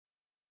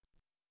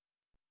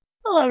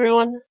Hello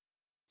everyone.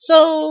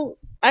 So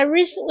I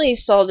recently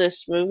saw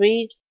this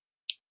movie,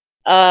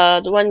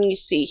 the one you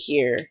see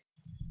here.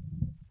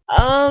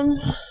 Um,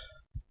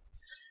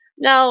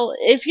 Now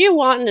if you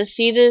want to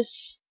see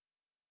this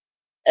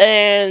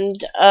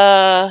and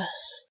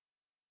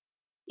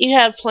you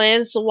have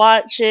plans to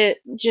watch it,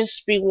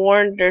 just be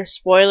warned there's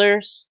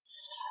spoilers.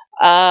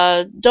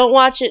 Don't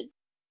watch it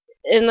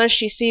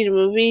unless you see the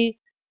movie.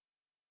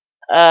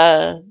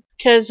 Uh,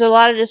 because a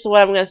lot of this what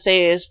I'm gonna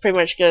say is pretty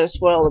much gonna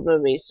spoil the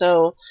movie.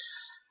 So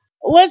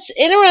what's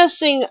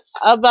interesting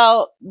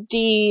about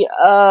the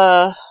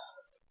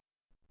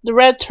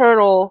red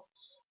turtle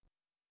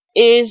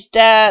is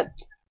that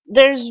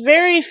there's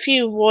very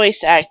few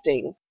voice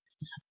acting.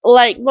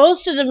 Like,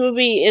 most of the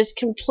movie is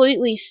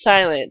completely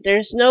silent.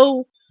 There's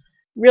no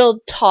real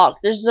talk.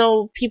 There's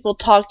no people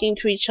talking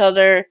to each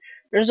other.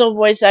 There's no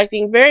voice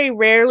acting. Very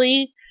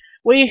rarely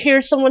when you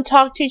hear someone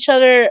talk to each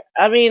other,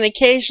 I mean,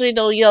 occasionally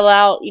they'll yell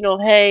out,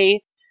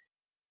 hey,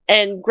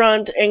 and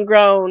grunt and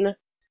groan,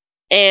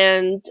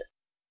 and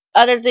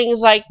other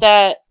things like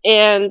that.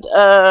 And,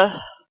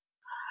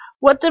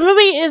 what the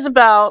movie is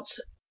about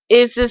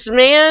is this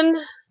man,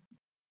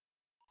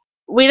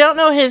 we don't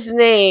know his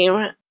name,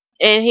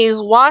 and he's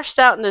washed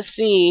out in the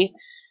sea,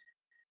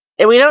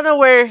 and we don't know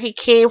where he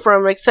came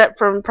from except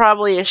from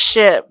probably a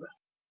ship.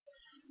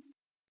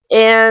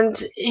 And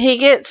he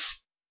gets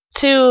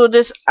to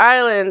this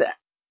island,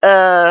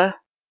 uh,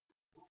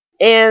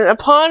 and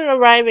upon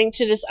arriving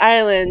to this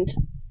island,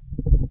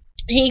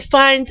 he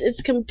finds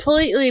it's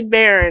completely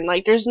barren.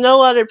 Like, there's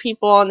no other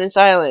people on this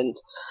island.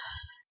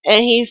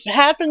 And he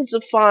happens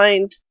to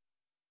find,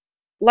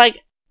 like,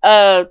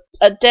 a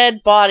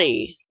dead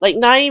body. Like,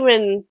 not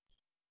even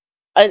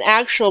an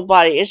actual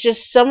body. It's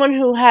just someone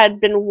who had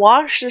been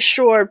washed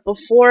ashore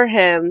before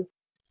him,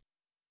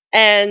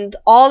 and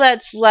all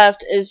that's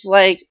left is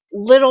like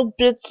little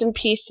bits and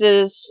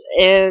pieces,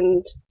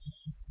 and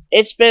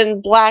it's been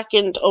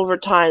blackened over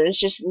time. It's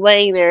just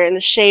laying there in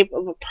the shape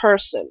of a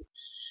person.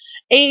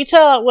 And you can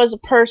tell it was a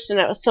person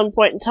at some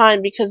point in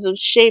time because the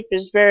shape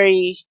is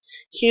very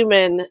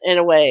human in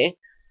a way.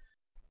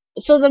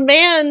 So the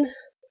man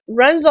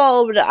runs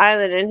all over the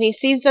island, and he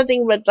sees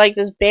nothing but like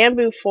this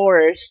bamboo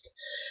forest,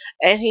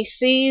 and he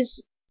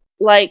sees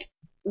like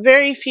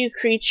very few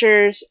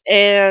creatures,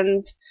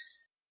 and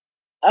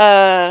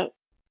uh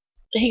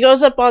he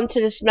goes up onto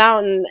this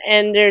mountain,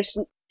 and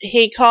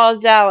he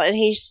calls out, and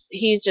he's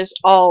just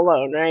all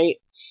alone, right?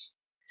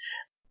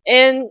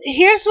 And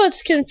here's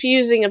what's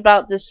confusing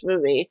about this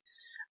movie.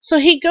 So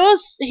he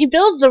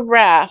builds a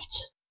raft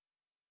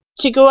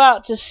to go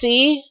out to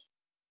sea,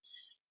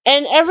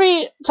 and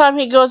every time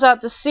he goes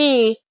out to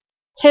sea,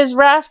 his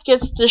raft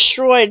gets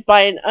destroyed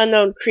by an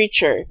unknown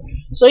creature.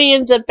 So he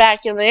ends up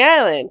back in the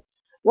island.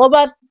 Well,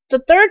 about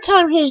the third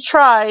time he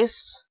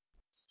tries,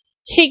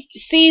 he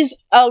sees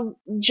a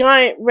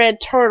giant red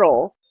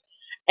turtle,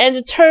 and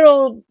the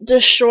turtle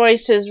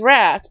destroys his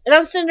raft. And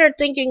I'm sitting there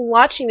thinking,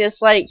 watching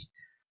this, like,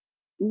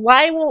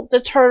 why won't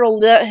the turtle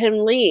let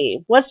him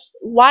leave?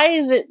 Why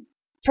is it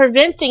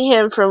preventing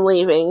him from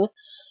leaving?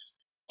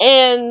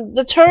 And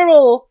the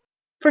turtle,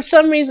 for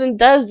some reason,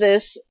 does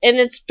this, and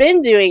it's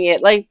been doing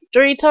it like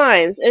 3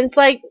 times. And it's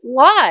like,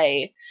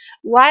 why?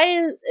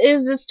 Why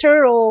is this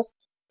turtle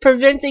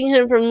preventing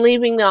him from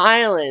leaving the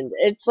island?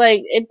 It's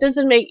like, it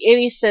doesn't make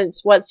any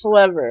sense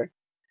whatsoever.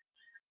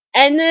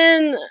 And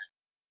then,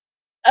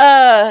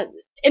 uh,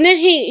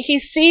 he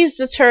sees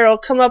the turtle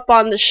come up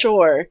on the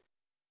shore,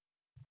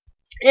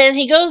 and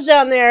he goes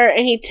down there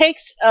and he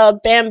takes a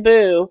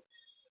bamboo,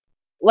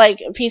 like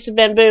a piece of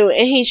bamboo,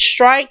 and he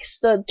strikes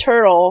the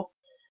turtle,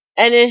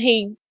 and then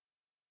he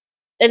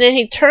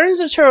turns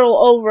the turtle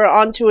over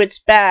onto its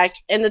back,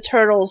 and the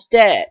turtle's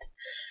dead.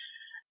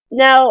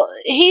 Now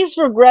he's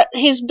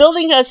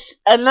building us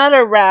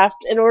another raft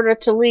in order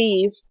to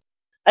leave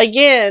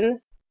again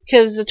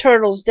because the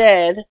turtle's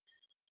dead.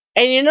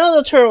 And you know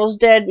the turtle's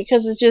dead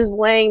because it's just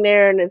laying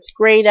there and it's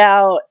grayed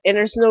out and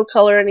there's no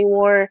color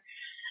anymore.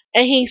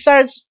 And he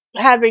starts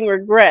having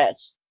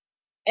regrets.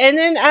 And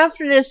then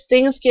after this,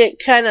 things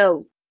get kind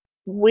of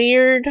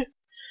weird.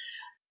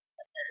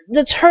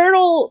 The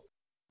turtle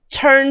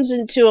turns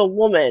into a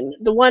woman,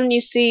 the one you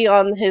see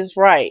on his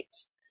right,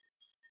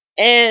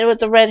 and with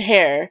the red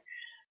hair.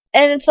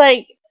 And it's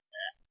like,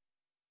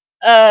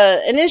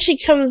 and then she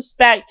comes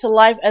back to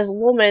life as a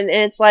woman,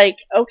 and it's like,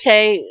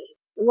 okay,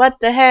 what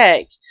the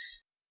heck?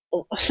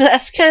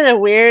 That's kind of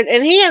weird.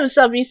 And he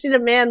himself, you see the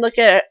man look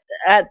at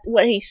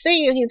what he's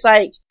seeing, and he's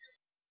like,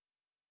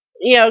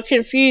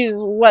 confused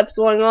what's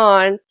going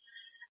on.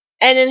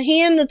 And then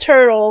he and the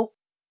turtle,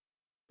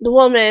 the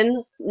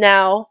woman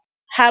now,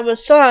 have a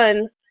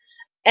son,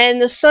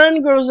 and the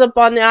son grows up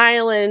on the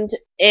island,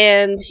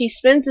 and he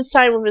spends his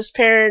time with his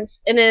parents,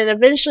 and then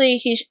eventually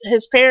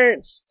his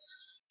parents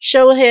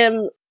show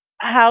him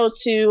how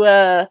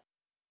to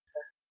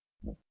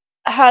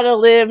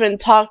live and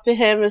talk to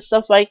him and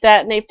stuff like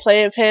that, and they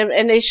play with him,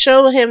 and they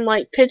show him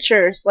like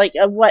pictures like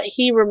of what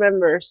he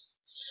remembers,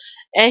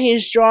 and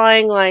he's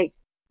drawing like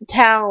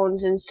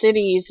towns and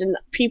cities and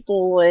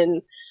people,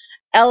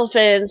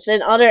 elephants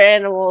and other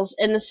animals,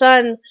 and the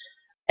son,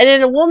 and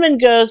then a woman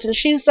goes and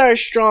she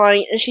starts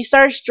drawing, and she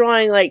starts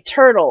drawing like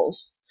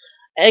turtles,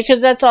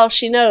 because that's all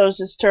she knows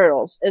is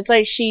turtles. It's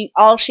like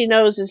all she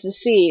knows is the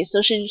sea,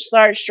 so she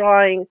starts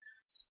drawing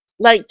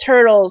like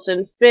turtles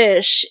and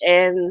fish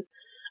and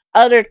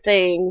other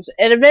things,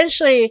 and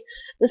eventually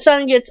the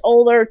son gets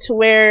older to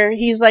where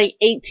he's like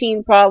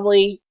 18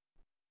 probably,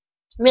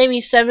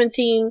 maybe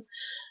 17.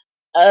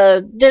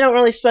 They don't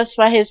really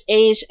specify his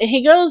age, and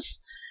he goes,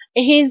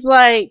 and he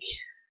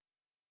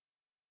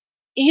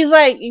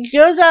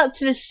goes out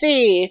to the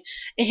sea,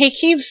 and he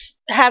keeps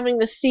having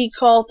the sea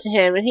call to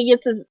him, and he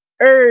gets this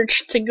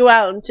urge to go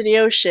out into the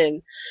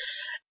ocean,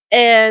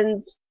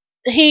 and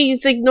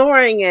he's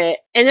ignoring it,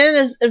 and then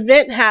this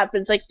event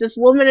happens, like this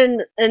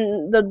woman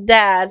and the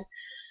dad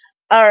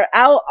are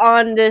out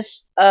on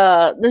this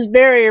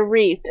barrier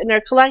reef, and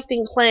they're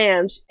collecting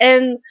clams,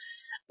 and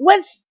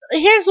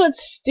here's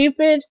what's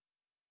stupid,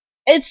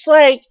 it's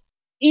like,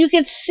 you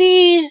can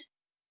see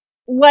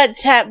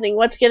what's happening,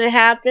 what's gonna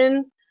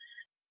happen,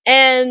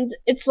 and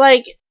it's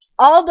like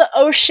all the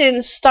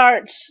ocean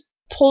starts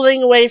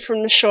pulling away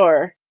from the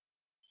shore.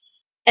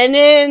 And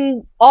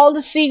then all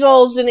the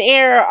seagulls in the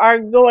air are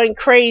going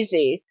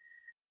crazy.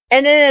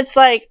 And then it's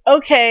like,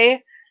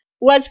 okay,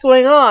 what's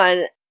going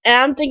on? And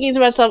I'm thinking to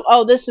myself,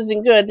 oh, this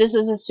isn't good. This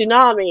is a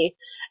tsunami.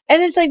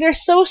 And it's like they're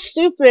so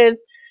stupid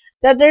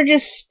that they're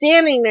just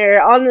standing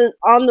there on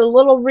the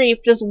little reef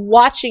just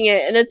watching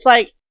it. And it's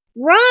like,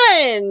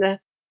 run!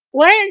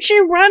 Why aren't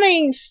you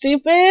running,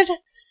 stupid?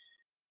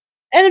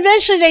 And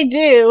eventually they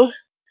do,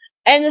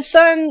 and the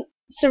son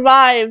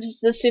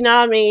survives the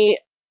tsunami,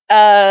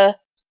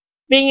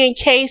 being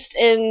encased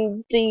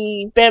in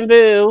the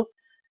bamboo,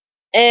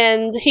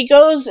 and he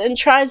goes and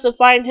tries to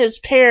find his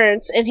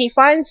parents, and he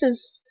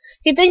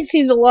thinks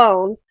he's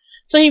alone,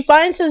 so he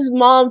finds his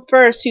mom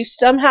first, who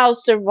somehow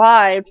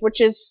survived, which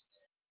is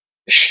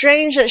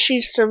strange that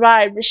she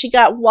survived, but she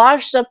got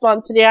washed up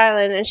onto the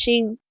island, and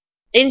she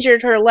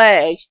injured her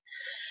leg.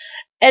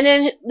 And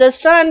then the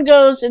son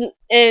goes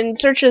and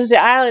searches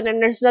the island,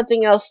 and there's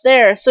nothing else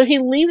there. So he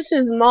leaves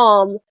his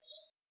mom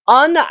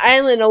on the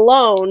island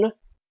alone.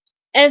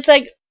 And it's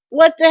like,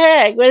 what the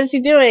heck? What is he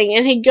doing?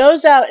 And he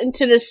goes out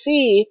into the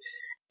sea,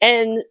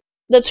 and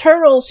the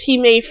turtles he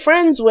made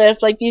friends with,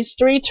 like these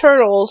 3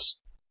 turtles,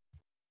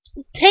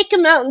 take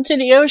him out into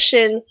the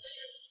ocean,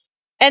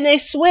 and they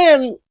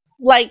swim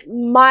like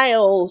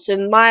miles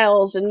and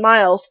miles and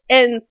miles.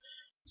 And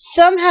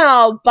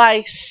somehow,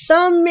 by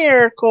some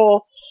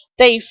miracle,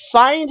 they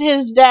find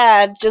his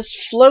dad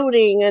just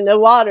floating in the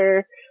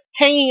water,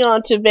 hanging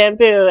onto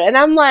bamboo. And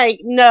I'm like,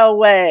 no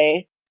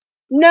way.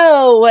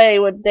 No way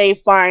would they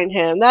find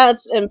him.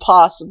 That's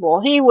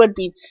impossible. He would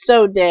be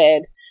so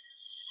dead.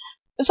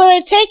 So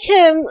they take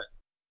him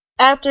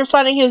after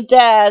finding his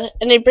dad,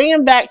 and they bring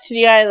him back to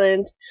the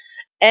island.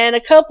 And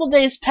a couple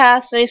days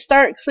pass, and they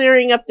start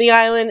clearing up the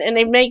island, and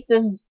they make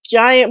this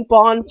giant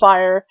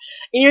bonfire.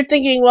 And you're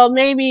thinking, well,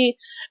 maybe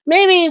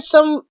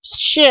some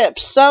ship,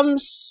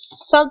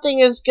 something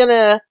is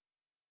gonna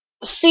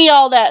see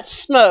all that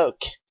smoke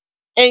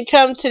and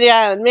come to the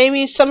island.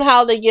 Maybe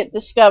somehow they get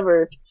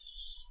discovered.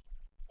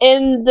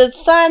 And the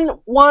son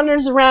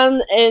wanders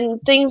around, and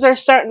things are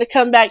starting to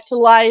come back to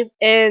life,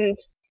 and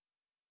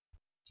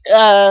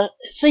so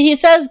he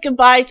says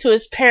goodbye to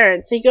his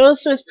parents. He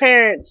goes to his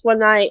parents one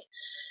night,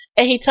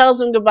 and he tells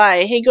them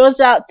goodbye. He goes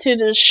out to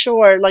the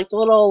shore, like the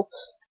little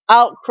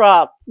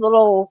outcrop,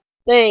 little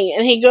thing,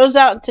 and he goes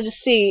out into the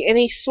sea, and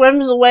he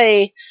swims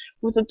away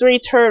with the 3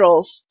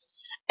 turtles.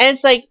 And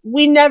it's like,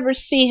 we never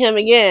see him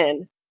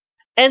again.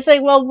 And it's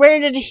like, well, where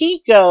did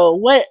he go?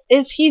 What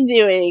is he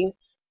doing?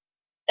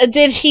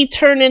 Did he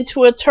turn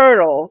into a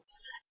turtle?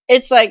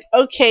 It's like,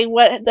 okay,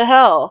 what the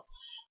hell?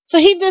 So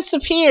he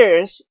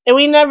disappears, and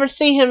we never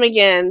see him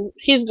again.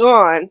 He's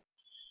gone.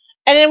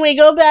 And then we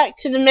go back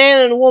to the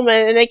man and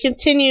woman, and they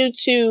continue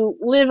to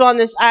live on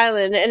this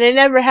island, and they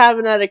never have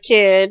another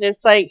kid.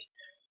 It's like,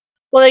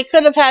 well, they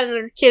could have had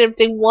another kid if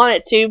they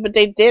wanted to, but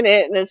they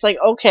didn't, and it's like,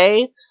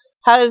 okay,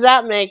 how does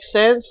that make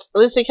sense?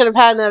 At least they could have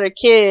had another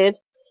kid.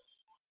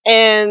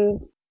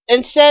 And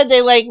instead,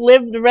 they, like,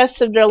 lived the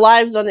rest of their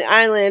lives on the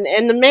island,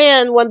 and the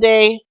man, one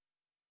day,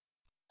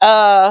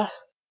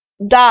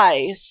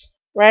 dies,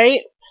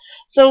 right?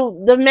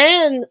 So the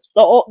man,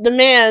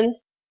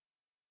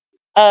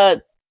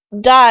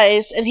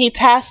 dies, and he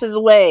passes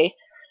away.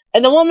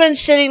 And the woman's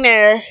sitting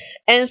there,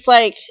 and it's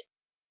like,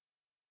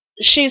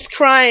 she's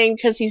crying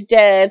because he's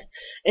dead,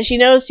 and she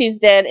knows he's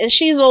dead, and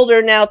she's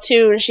older now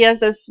too, and she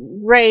has this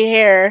gray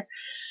hair,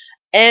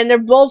 and they're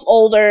both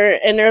older,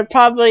 and they're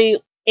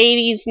probably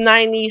 80s,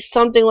 90s,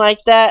 something like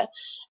that,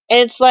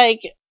 and it's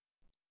like,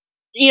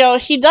 you know,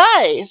 he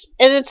dies,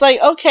 and it's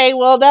like, okay,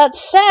 well,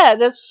 that's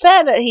sad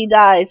that he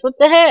dies, what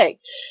the heck?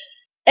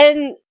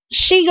 And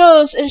she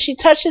goes, and she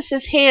touches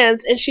his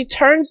hands, and she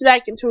turns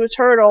back into a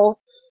turtle,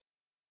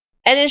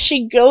 and then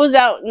she goes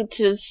out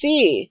into the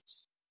sea,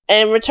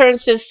 and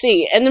returns to the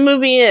sea, and the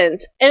movie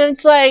ends. And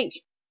it's like,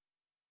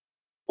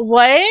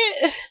 what?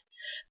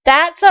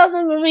 That's how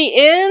the movie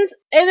ends,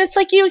 and it's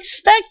like you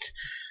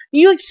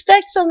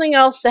expect something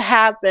else to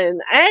happen.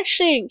 I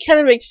actually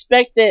kind of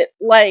expected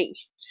like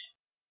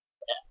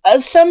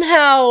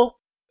somehow,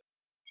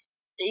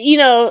 you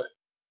know,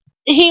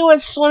 he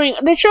was swimming.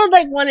 They showed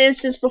like one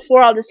instance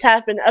before all this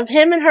happened of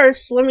him and her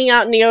swimming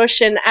out in the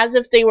ocean as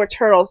if they were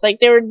turtles, like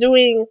they were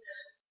doing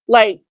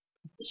like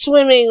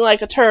swimming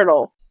like a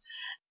turtle,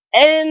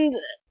 and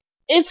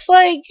it's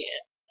like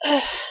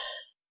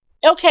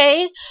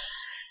okay,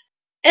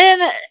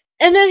 and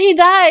and then he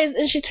dies,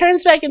 and she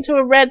turns back into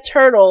a red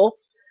turtle,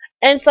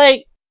 and it's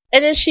like,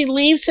 and then she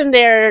leaves him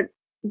there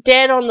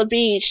dead on the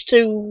beach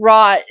to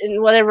rot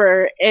and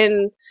whatever,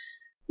 and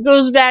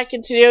goes back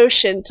into the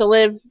ocean to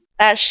live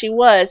as she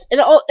was.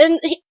 The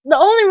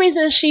only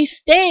reason she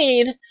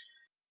stayed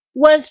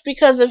was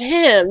because of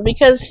him,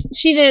 because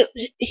she didn't.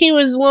 He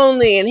was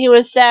lonely and he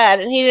was sad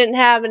and he didn't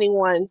have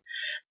anyone,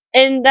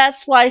 and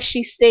that's why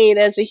she stayed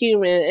as a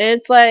human.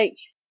 And it's like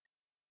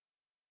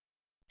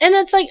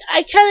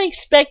I kind of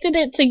expected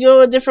it to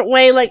go a different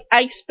way. Like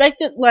I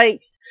expected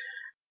like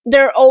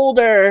they're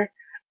older.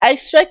 I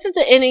expected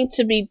the ending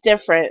to be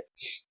different.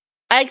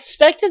 I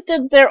expected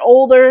that they're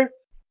older.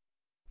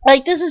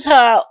 Like this is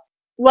how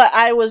what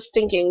I was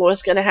thinking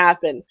was gonna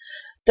happen.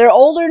 They're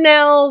older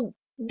now.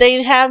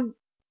 They have,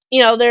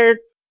 they're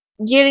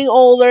getting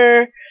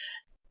older.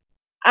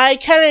 I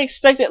kind of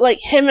expected like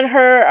him and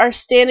her are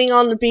standing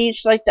on the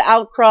beach, like the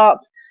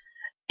outcrop,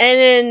 and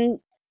then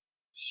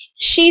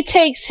she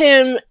takes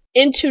him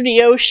into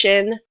the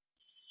ocean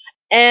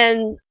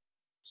and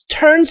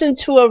turns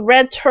into a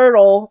red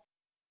turtle,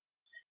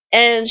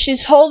 and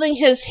she's holding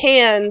his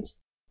hand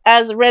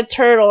as a red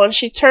turtle, and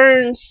she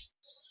turns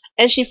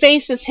and she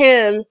faces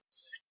him,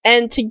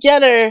 and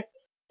together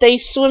they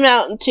swim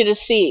out into the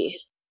sea.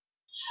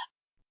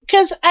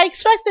 Because I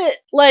expected,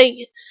 like,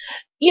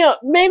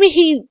 maybe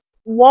he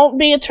won't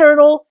be a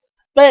turtle,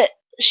 but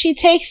she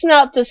takes him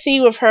out to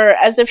sea with her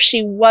as if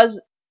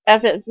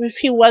if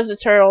he was a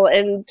turtle,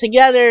 and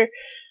together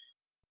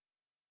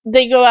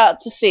they go out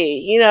to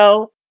sea,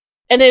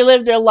 and they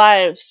live their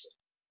lives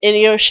in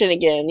the ocean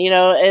again,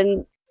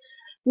 and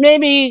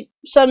maybe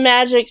some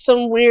magic,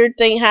 some weird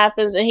thing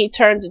happens and he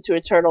turns into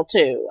a turtle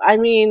too. I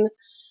mean,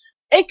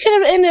 it could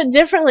have ended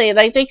differently.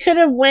 Like they could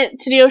have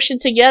went to the ocean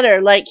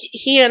together, like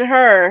he and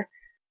her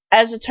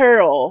as a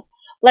turtle.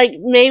 Like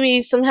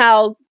maybe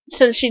somehow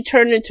since she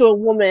turned into a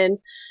woman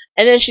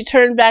and then she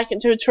turned back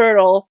into a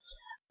turtle,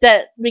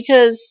 that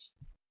because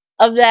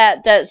of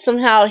that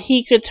somehow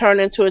he could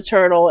turn into a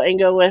turtle and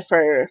go with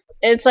her.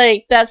 It's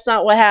like that's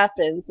not what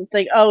happens. It's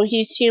like, oh,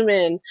 he's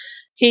human.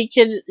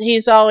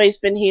 He's always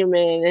been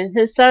human, and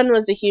his son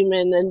was a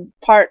human and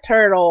part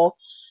turtle,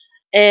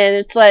 and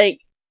it's like,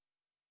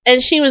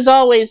 and she was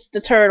always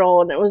the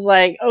turtle, and it was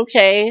like,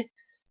 okay.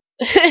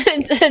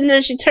 And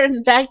then she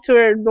turns back to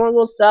her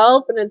normal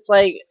self, and it's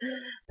like,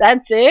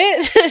 that's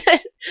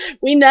it?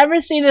 We never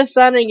see the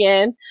son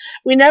again.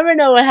 We never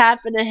know what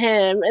happened to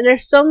him, and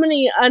there's so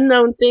many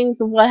unknown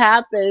things of what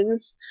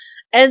happens.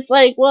 And it's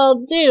like,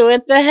 well, dude,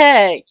 what the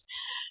heck?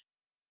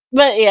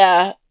 But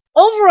yeah,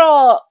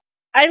 overall,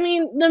 I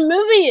mean, the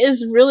movie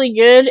is really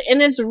good,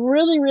 and it's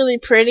really, really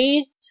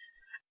pretty.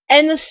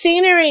 And the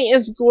scenery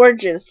is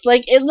gorgeous.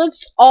 Like, it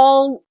looks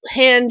all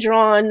hand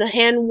drawn,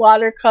 hand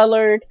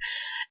watercolored.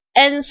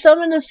 And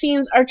some of the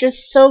scenes are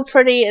just so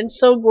pretty and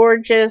so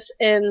gorgeous,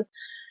 and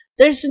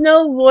there's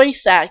no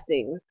voice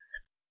acting.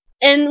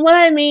 And what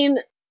I mean,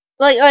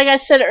 like I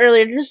said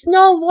earlier, there's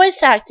no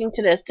voice acting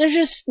to this. There's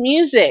just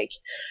music.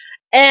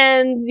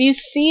 And you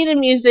see the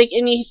music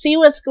and you see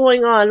what's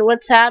going on,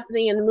 what's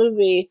happening in the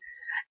movie.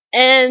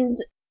 And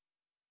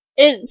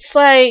it's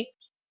like,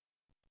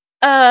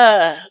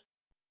 uh,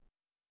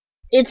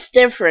 it's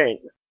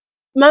different.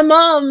 My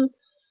mom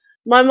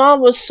my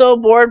mom was so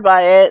bored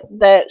by it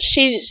that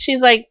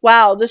she's like,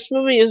 wow, this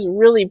movie is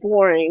really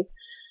boring,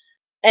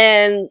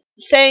 and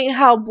saying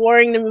how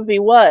boring the movie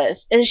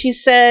was. And she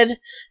said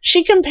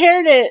she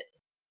compared it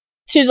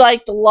to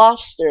like The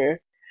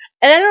Lobster.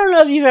 And I don't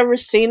know if you've ever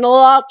seen The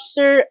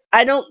Lobster.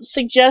 I don't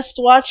suggest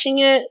watching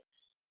it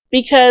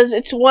because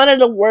it's one of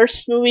the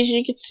worst movies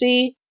you could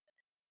see.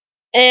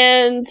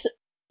 And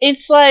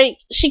it's like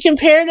she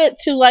compared it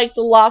to like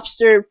The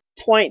Lobster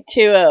Point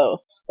 2.0,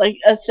 like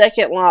a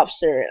second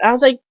lobster. And I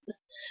was like,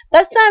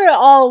 that's not at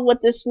all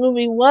what this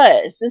movie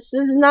was. This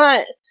is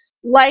not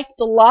like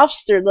The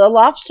Lobster. The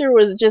Lobster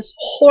was just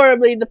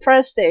horribly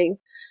depressing.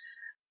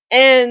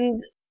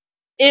 And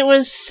it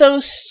was so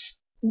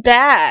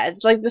bad.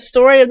 Like, the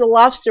story of The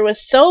Lobster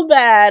was so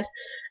bad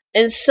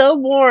and so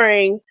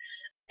boring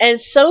and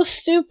so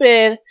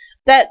stupid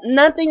that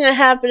nothing that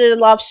happened in The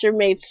Lobster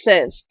made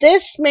sense.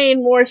 This made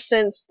more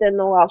sense than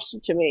The Lobster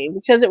to me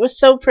because it was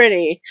so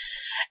pretty.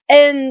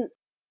 And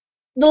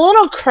the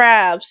little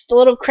crabs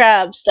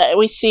that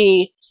we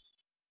see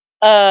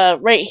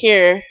right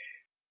here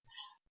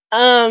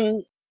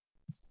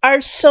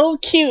are so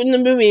cute in the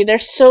movie. They're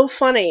so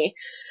funny.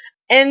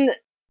 And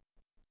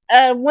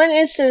one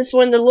instance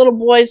when the little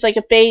boy's like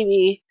a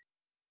baby,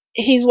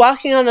 he's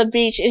walking on the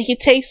beach and he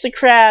takes the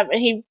crab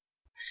and he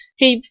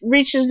he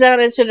reaches down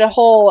into the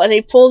hole and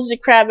he pulls the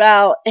crab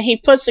out and he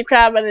puts the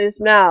crab in his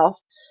mouth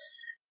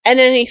and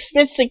then he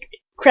spits the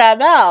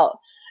crab out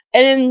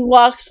and then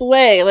walks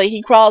away, like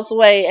he crawls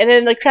away, and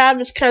then the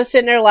crab is kind of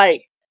sitting there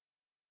like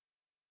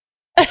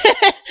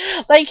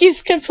like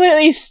he's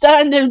completely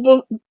stunned and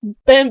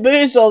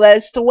bamboozled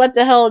as to what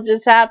the hell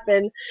just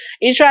happened.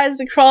 He tries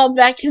to crawl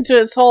back into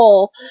his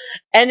hole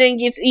and then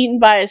gets eaten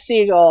by a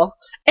seagull.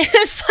 And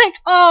it's like,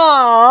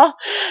 oh,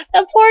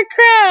 that poor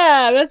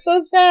crab. It's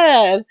so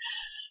sad.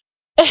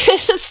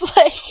 It's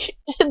like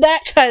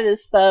that kind of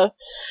stuff.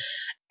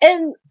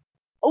 And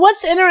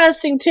what's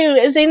interesting too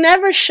is they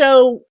never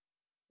show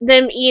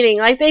them eating.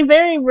 Like they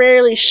very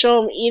rarely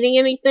show them eating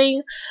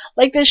anything.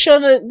 Like they show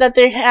that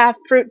they have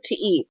fruit to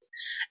eat,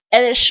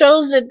 and it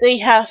shows that they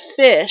have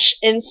fish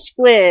and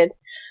squid.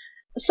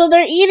 So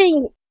they're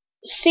eating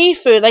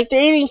seafood, like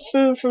they're eating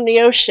food from the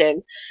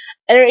ocean,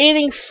 and they're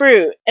eating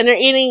fruit, and they're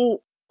eating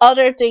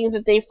other things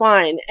that they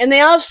find. And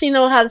they obviously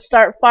know how to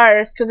start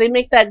fires because they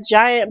make that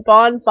giant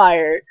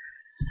bonfire.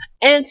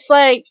 And it's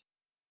like,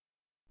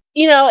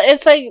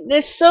 it's like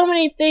there's so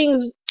many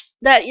things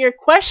that you're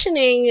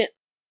questioning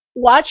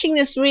watching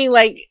this movie.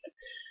 Like,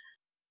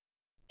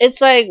 it's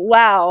like,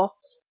 wow.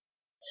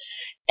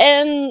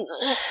 And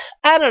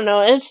I don't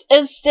know,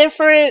 it's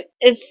different,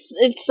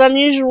 it's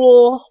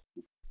unusual.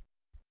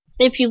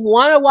 If you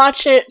want to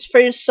watch it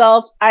for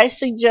yourself, I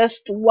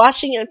suggest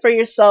watching it for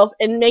yourself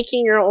and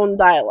making your own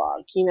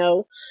dialogue,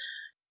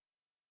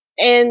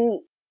 and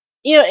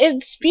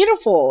it's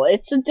beautiful.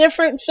 It's a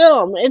different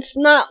film. It's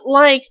not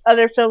like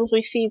other films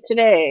we see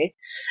today,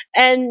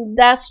 and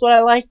that's what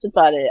I liked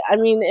about it. I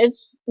mean,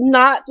 it's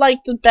not like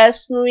the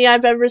best movie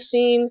I've ever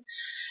seen,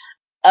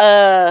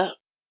 but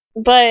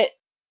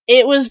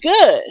it was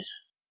good.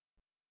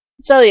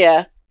 So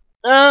yeah,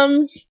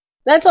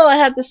 that's all I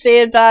have to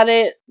say about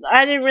it.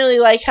 I didn't really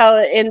like how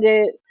it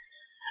ended.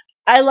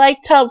 I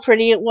liked how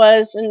pretty it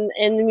was,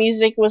 and the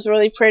music was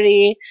really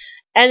pretty,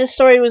 and the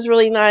story was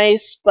really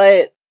nice,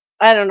 but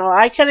I don't know.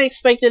 I kind of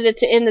expected it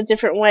to end a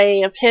different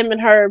way, of him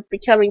and her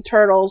becoming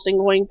turtles and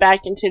going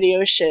back into the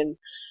ocean.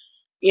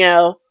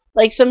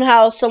 Like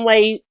somehow, some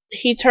way,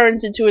 he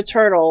turns into a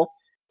turtle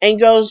and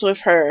goes with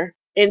her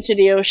into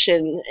the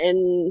ocean,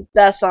 and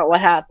that's not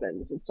what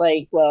happens. It's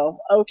like,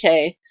 well,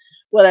 okay,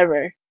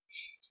 whatever.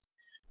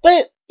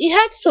 But you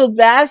have to feel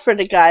bad for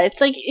the guy. It's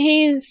like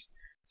he's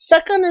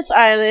stuck on this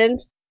island.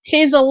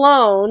 He's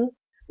alone.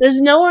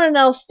 There's no one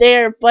else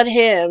there but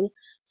him.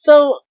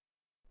 So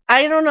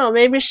I don't know.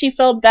 Maybe she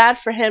felt bad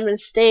for him and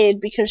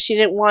stayed because she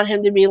didn't want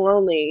him to be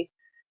lonely.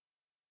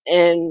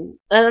 And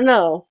I don't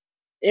know.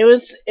 It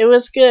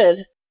was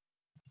good.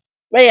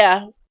 But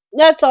yeah,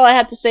 that's all I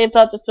have to say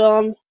about the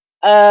film.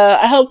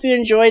 I hope you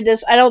enjoyed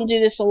this. I don't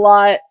do this a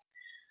lot.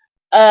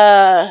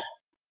 Uh,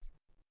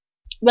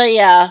 but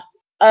yeah,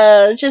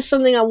 it's just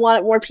something I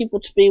want more people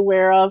to be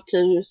aware of,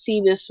 to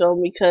see this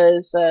film,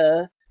 because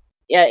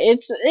yeah,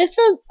 it's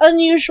an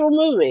unusual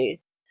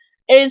movie.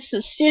 It's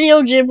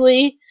Studio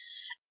Ghibli,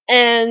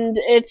 and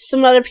it's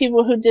some other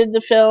people who did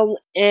the film,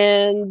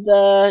 and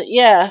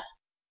yeah,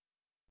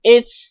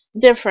 it's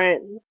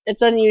different.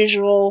 It's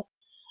unusual.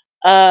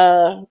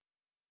 Uh,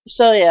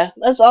 so yeah,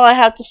 that's all I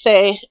have to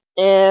say,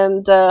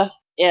 and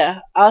yeah,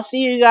 I'll see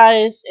you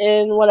guys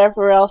in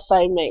whatever else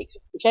I make.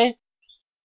 Okay.